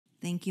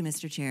Thank you,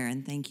 Mr. Chair,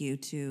 and thank you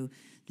to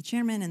the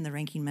chairman and the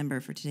ranking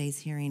member for today's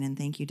hearing, and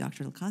thank you,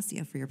 Dr.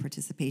 Locascio, for your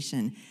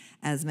participation.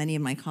 As many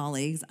of my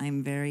colleagues,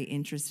 I'm very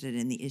interested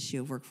in the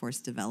issue of workforce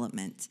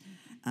development.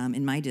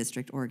 In my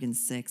district, Oregon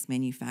 6,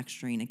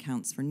 manufacturing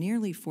accounts for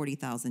nearly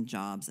 40,000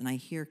 jobs, and I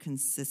hear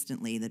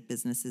consistently that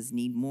businesses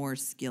need more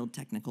skilled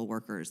technical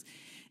workers.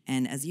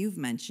 And as you've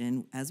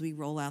mentioned, as we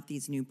roll out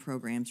these new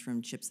programs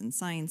from CHIPS and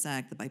Science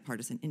Act, the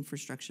Bipartisan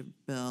Infrastructure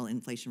Bill,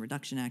 Inflation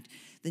Reduction Act,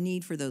 the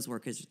need for those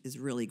workers is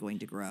really going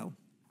to grow.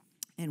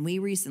 And we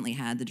recently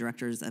had the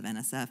directors of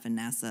NSF and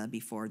NASA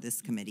before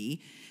this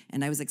committee,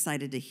 and I was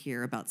excited to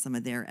hear about some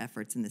of their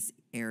efforts in this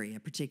area,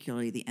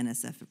 particularly the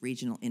NSF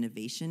Regional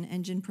Innovation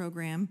Engine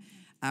Program.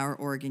 Our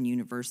Oregon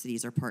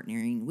universities are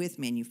partnering with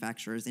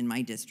manufacturers in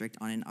my district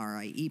on an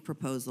RIE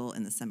proposal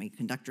in the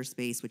semiconductor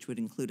space, which would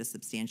include a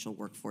substantial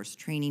workforce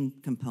training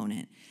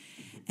component.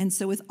 And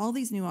so with all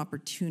these new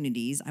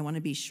opportunities, I want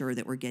to be sure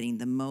that we're getting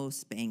the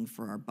most bang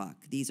for our buck.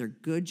 These are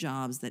good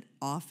jobs that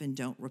often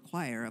don't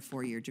require a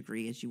four-year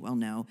degree, as you well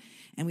know,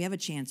 and we have a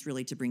chance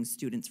really to bring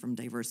students from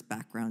diverse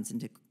backgrounds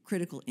into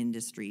critical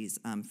industries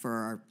for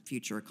our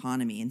future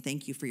economy. And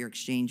thank you for your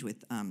exchange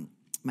with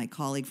my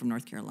colleague from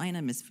North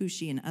Carolina, Ms.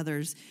 Fushi, and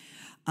others.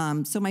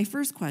 So my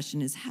first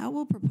question is, how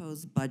will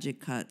proposed budget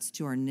cuts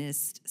to our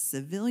NIST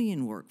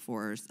civilian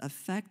workforce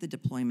affect the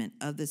deployment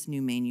of this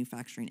new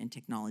manufacturing and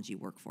technology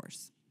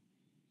workforce?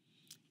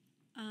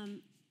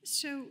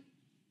 So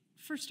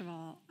first of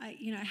all, I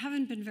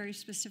haven't been very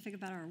specific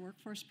about our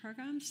workforce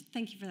programs.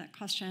 Thank you for that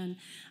question,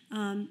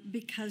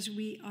 because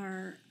we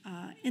are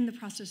in the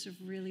process of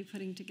really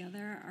putting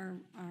together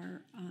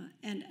our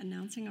and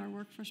announcing our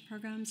workforce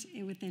programs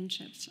within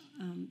CHIPS.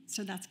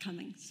 So that's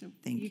coming. So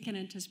you can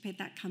anticipate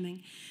that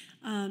coming.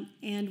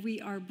 And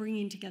we are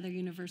bringing together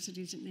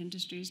universities and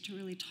industries to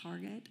really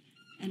target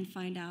and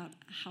find out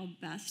how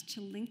best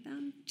to link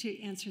them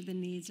to answer the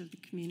needs of the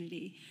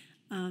community.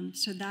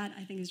 So that,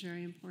 I think, is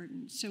very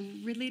important. So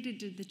related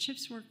to the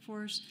CHIPS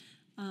workforce,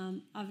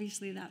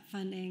 obviously that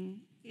funding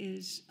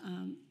is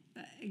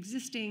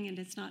existing and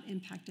it's not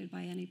impacted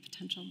by any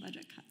potential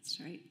budget cuts,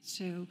 right?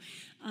 So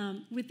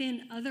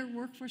within other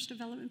workforce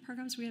development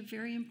programs, we have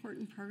very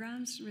important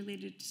programs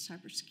related to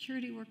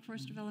cybersecurity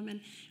workforce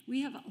development.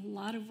 We have a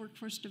lot of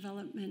workforce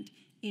development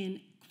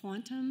in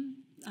quantum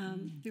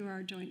through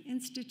our joint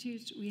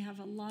institutes. We have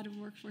a lot of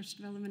workforce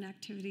development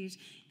activities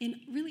in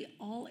really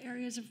all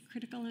areas of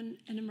critical and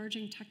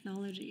emerging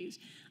technologies.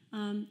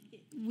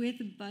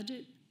 With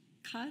budget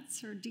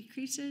cuts or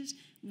decreases,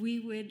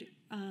 it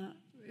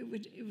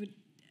would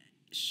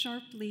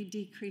sharply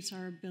decrease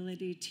our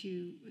ability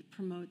to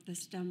promote the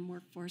STEM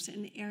workforce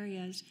in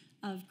areas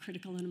of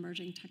critical and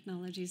emerging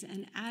technologies,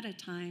 and at a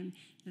time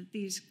that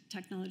these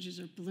technologies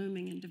are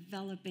blooming and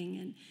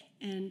developing,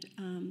 and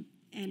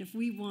if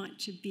we want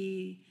to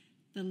be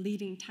the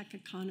leading tech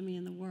economy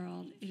in the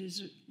world, it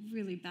is a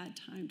really bad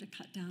time to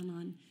cut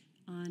down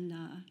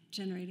on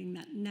generating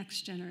that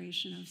next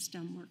generation of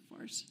STEM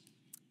workforce.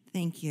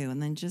 Thank you.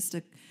 And then just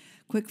a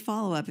quick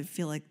follow-up. I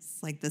feel like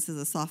this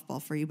is a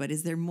softball for you, but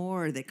is there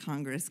more that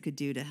Congress could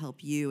do to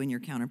help you and your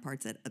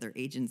counterparts at other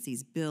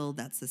agencies build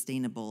that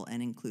sustainable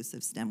and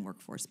inclusive STEM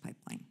workforce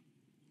pipeline?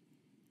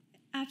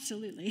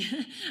 Absolutely.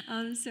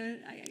 So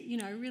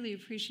I really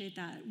appreciate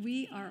that.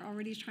 We are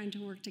already trying to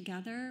work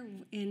together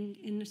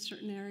in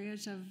certain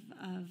areas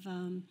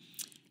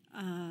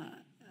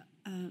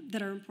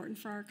that are important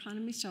for our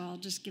economy. So I'll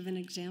just give an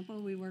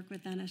example. We work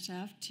with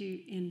NSF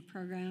in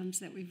programs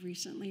that we've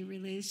recently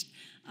released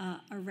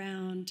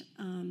around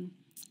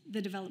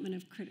the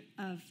development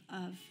of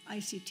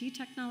ICT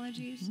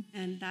technologies,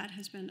 and that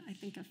has been, I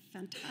think, a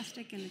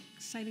fantastic and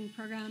exciting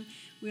program.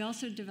 We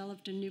also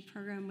developed a new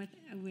program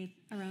with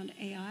around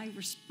AI,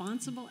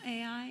 responsible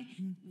AI,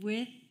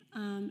 with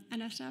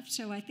NSF.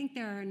 So I think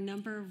there are a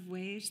number of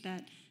ways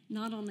that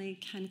not only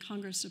can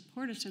Congress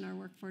support us in our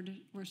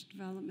workforce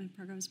development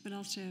programs, but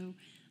also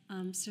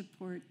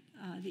support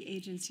the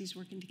agencies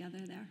working together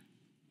there.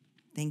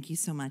 Thank you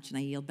so much, and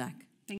I yield back.